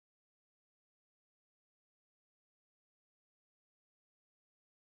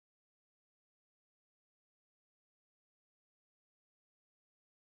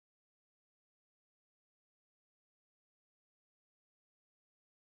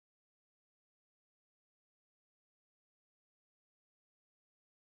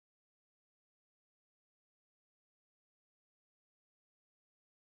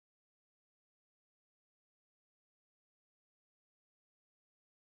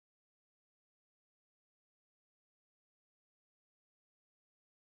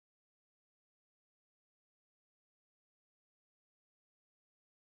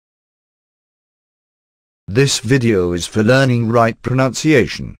This video is for learning right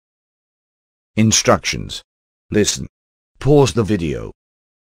pronunciation. Instructions. Listen. Pause the video.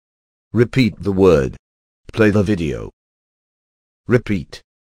 Repeat the word. Play the video. Repeat.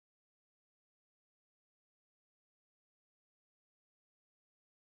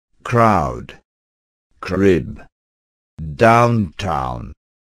 Crowd, crib, downtown,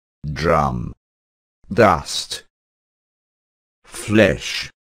 drum, dust,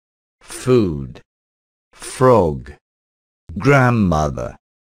 flesh, food, frog, grandmother,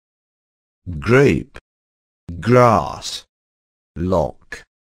 grape, grass, lock,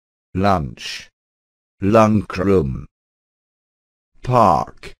 lunch, lunchroom,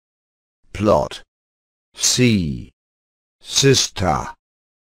 park, plot, sea, sister,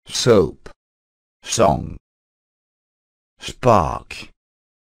 soap, song, spark,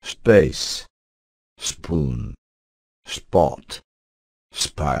 space, spoon, spot,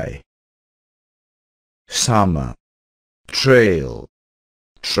 spy, summer, trail,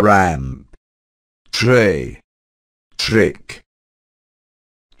 tramp, tray, trick,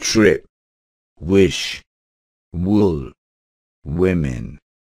 trip, wish, wool, women,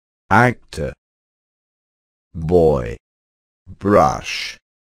 actor, boy, brush,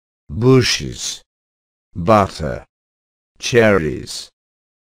 bushes, butter, cherries,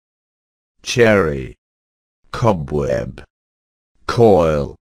 cherry, cobweb,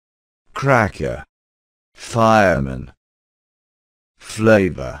 coil, cracker, fireman,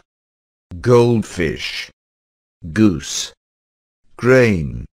 flavor, goldfish, goose,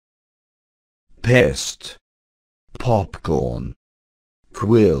 grain, pest, popcorn,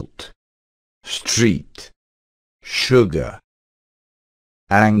 quilt, street, sugar,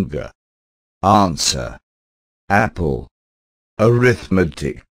 anger, answer, apple,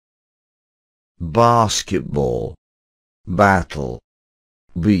 arithmetic, basketball, battle,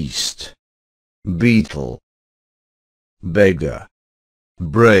 beast, beetle, beggar,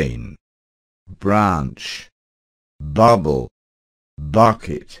 brain, branch, bubble,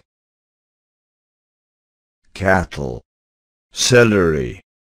 bucket, cattle, celery,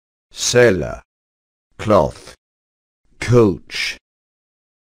 cellar, cloth, coach,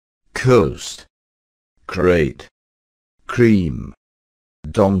 coast, crate, cream,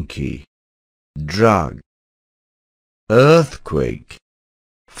 donkey, drug, earthquake,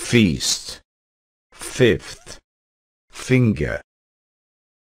 feast, fifth, finger,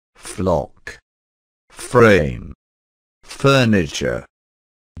 flock, frame, furniture,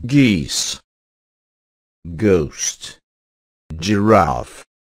 geese, ghost, giraffe,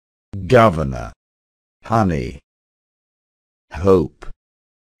 governor, honey, hope,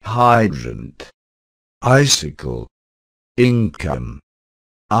 hydrant, icicle, income,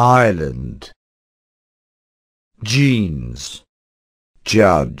 island, jeans,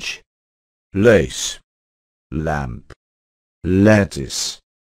 judge, lace, lamp, lettuce,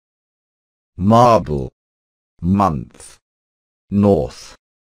 marble, month, north,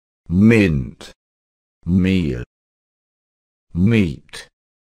 mint, meal, meat,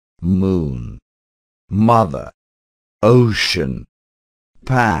 moon, mother, ocean,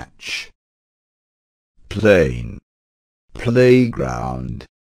 patch, plane, playground,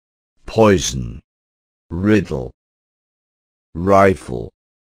 poison, riddle, rifle,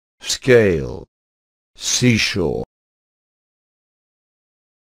 scale, seashore,